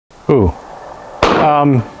Ooh.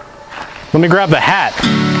 Let me grab the hat.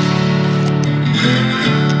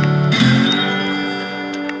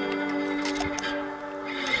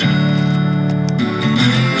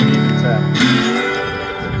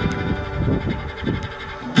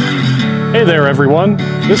 Hey there everyone,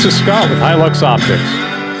 this is Scott with Hi-Lux Optics.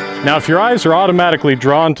 Now if your eyes are automatically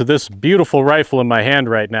drawn to this beautiful rifle in my hand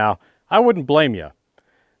right now, I wouldn't blame you.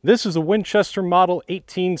 This is a Winchester Model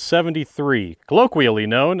 1873, colloquially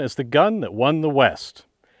known as the gun that won the West.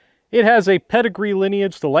 It has a pedigree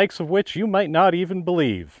lineage the likes of which you might not even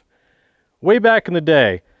believe. Way back in the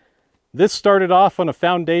day, this started off on a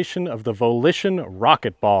foundation of the Volition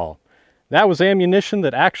rocket ball. That was ammunition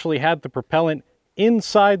that actually had the propellant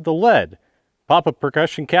inside the lead. Pop a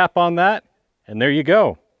percussion cap on that, and there you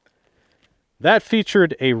go. That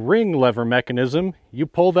featured a ring lever mechanism. You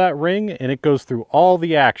pull that ring and it goes through all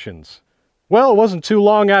the actions. Well, it wasn't too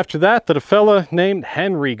long after that that a fella named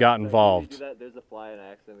Henry got involved. There's a fly and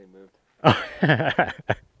I accidentally moved.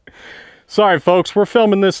 Sorry folks, we're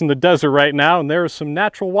filming this in the desert right now and there is some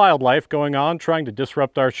natural wildlife going on trying to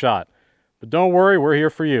disrupt our shot. But don't worry, we're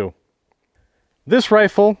here for you. This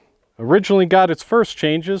rifle originally got its first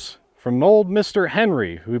changes from old Mr.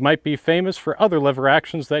 Henry, who might be famous for other lever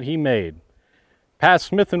actions that he made. Past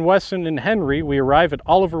Smith & Wesson and Henry, we arrive at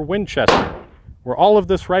Oliver Winchester, where all of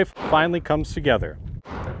this rifle finally comes together.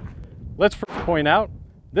 Let's first point out,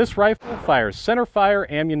 this rifle fires centerfire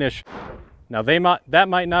ammunition. Now that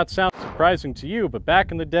might not sound surprising to you, but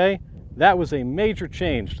back in the day, that was a major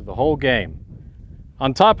change to the whole game.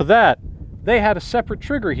 On top of that, they had a separate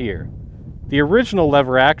trigger here. The original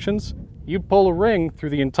lever actions, you'd pull a ring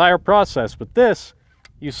through the entire process, but this,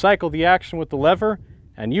 you cycle the action with the lever,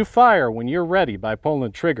 and you fire when you're ready by pulling the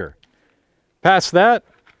trigger. Past that,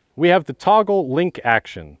 we have the toggle link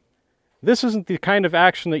action. This isn't the kind of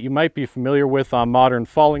action that you might be familiar with on modern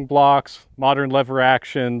falling blocks, modern lever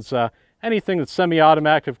actions, anything that's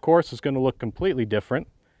semi-automatic, of course, is going to look completely different.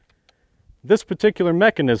 This particular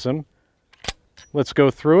mechanism, let's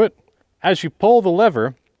go through it. As you pull the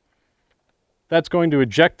lever, that's going to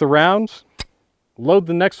eject the rounds, load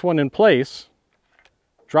the next one in place,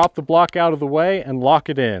 drop the block out of the way and lock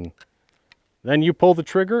it in. Then you pull the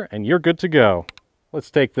trigger and you're good to go. Let's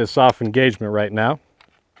take this off engagement right now.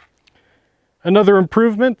 Another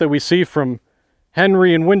improvement that we see from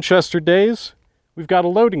Henry and Winchester days, we've got a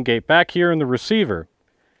loading gate back here in the receiver,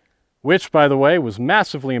 which, by the way, was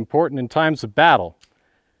massively important in times of battle.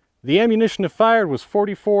 The ammunition it fired was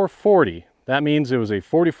 .44-40. That means it was a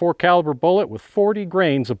 .44 caliber bullet with 40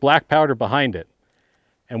 grains of black powder behind it.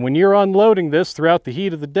 And when you're unloading this throughout the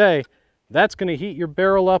heat of the day, that's going to heat your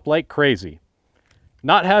barrel up like crazy.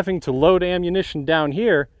 Not having to load ammunition down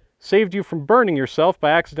here saved you from burning yourself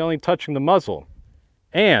by accidentally touching the muzzle.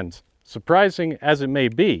 And, surprising as it may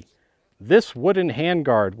be, this wooden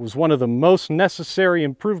handguard was one of the most necessary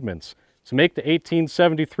improvements to make the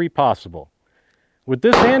 1873 possible. With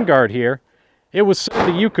this handguard here, it was so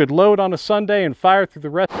that you could load on a Sunday and fire through the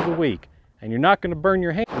rest of the week, and you're not going to burn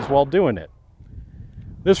your hands while doing it.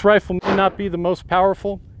 This rifle may not be the most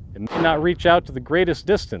powerful, it may not reach out to the greatest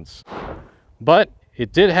distance, but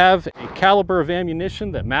it did have a caliber of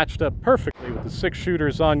ammunition that matched up perfectly with the 6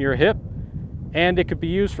 shooters on your hip, and it could be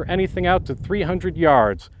used for anything out to 300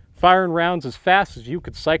 yards, firing rounds as fast as you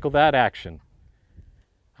could cycle that action.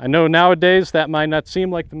 I know nowadays that might not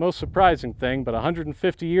seem like the most surprising thing, but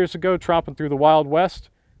 150 years ago, tromping through the Wild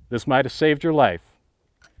West, this might have saved your life.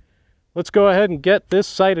 Let's go ahead and get this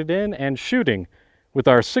sighted in and shooting with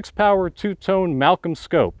our 6-power 2-tone Malcolm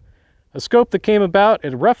scope, a scope that came about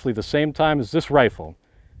at roughly the same time as this rifle.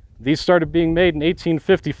 These started being made in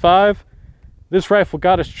 1855. This rifle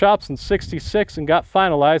got its chops in 66 and got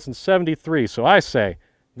finalized in 73, so I say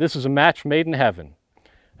this is a match made in heaven.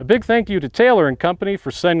 A big thank you to Taylor & Company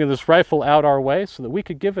for sending this rifle out our way so that we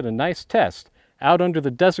could give it a nice test out under the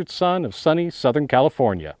desert sun of sunny Southern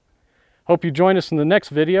California. Hope you join us in the next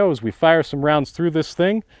video as we fire some rounds through this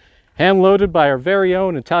thing, hand-loaded by our very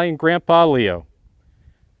own Italian Grandpa Leo.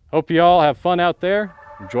 Hope you all have fun out there.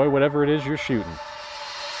 Enjoy whatever it is you're shooting.